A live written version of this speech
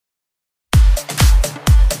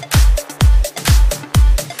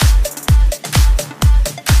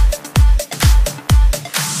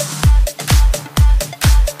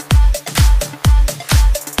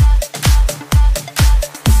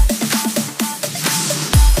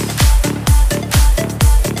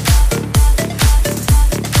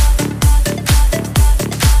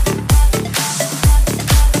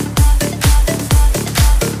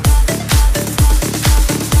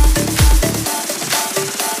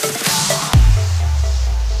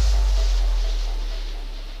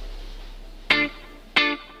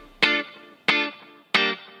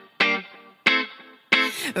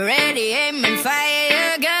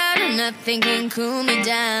nothing can cool me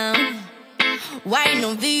down. Wine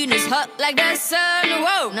on Venus, hot like the sun.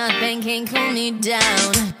 Whoa, nothing can cool me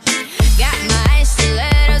down. Got my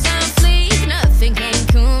stilettos on fleek, nothing can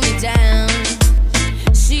cool me down.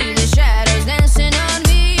 See the shadows dancing on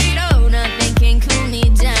me, oh, nothing can cool me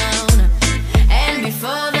down. And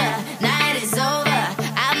before the night is over,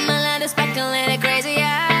 I'm allowed to speculate crazy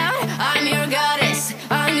out. I'm your goddess,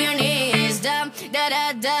 on your knees, down, da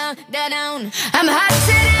da down, da down. I'm hot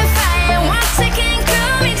to the fire, once it can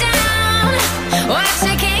cool me down. Once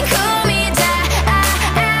it can cool me down.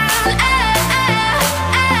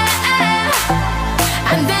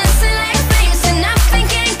 I'm dancing like flames and nothing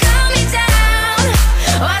can cool me down.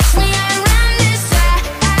 Watch me, I run this town.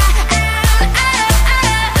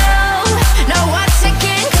 No, watch it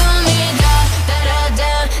can cool me down. Da da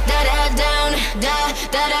down, da da down, da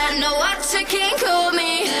da da. No, watch it can cool me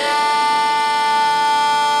down.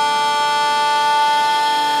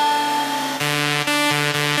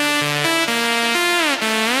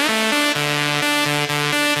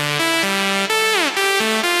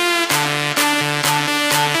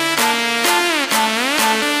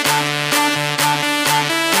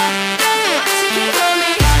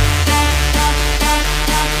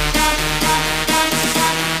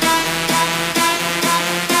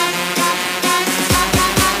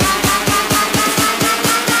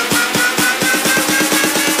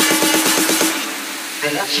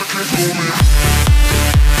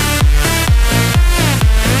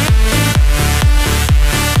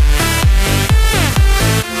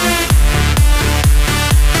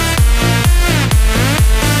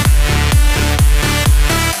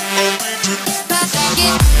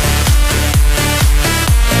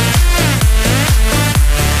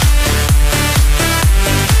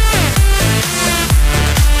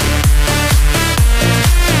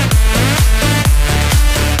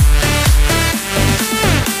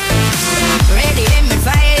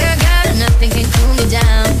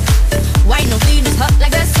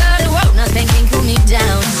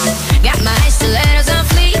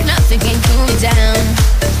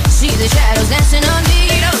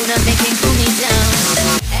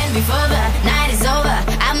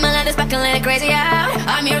 Crazy out,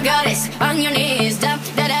 I'm your goddess, on your knees, down,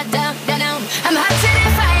 da da da da down. I'm hot to the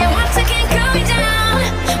fire, once it can cool me down.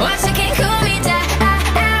 Once it can cool me down.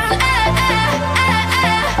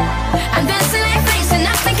 I'm dancing like flames and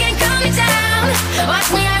nothing can cool me down. Watch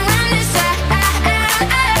me, I run this town.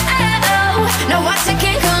 No, once it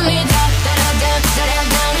can cool me down. Da da da da da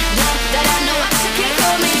down, da da da. No, once it can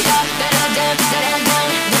cool me down. Da da da da da down,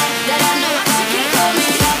 da da da. No, once it can cool me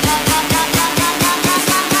down.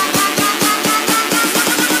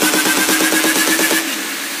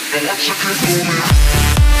 Watch it keep moving.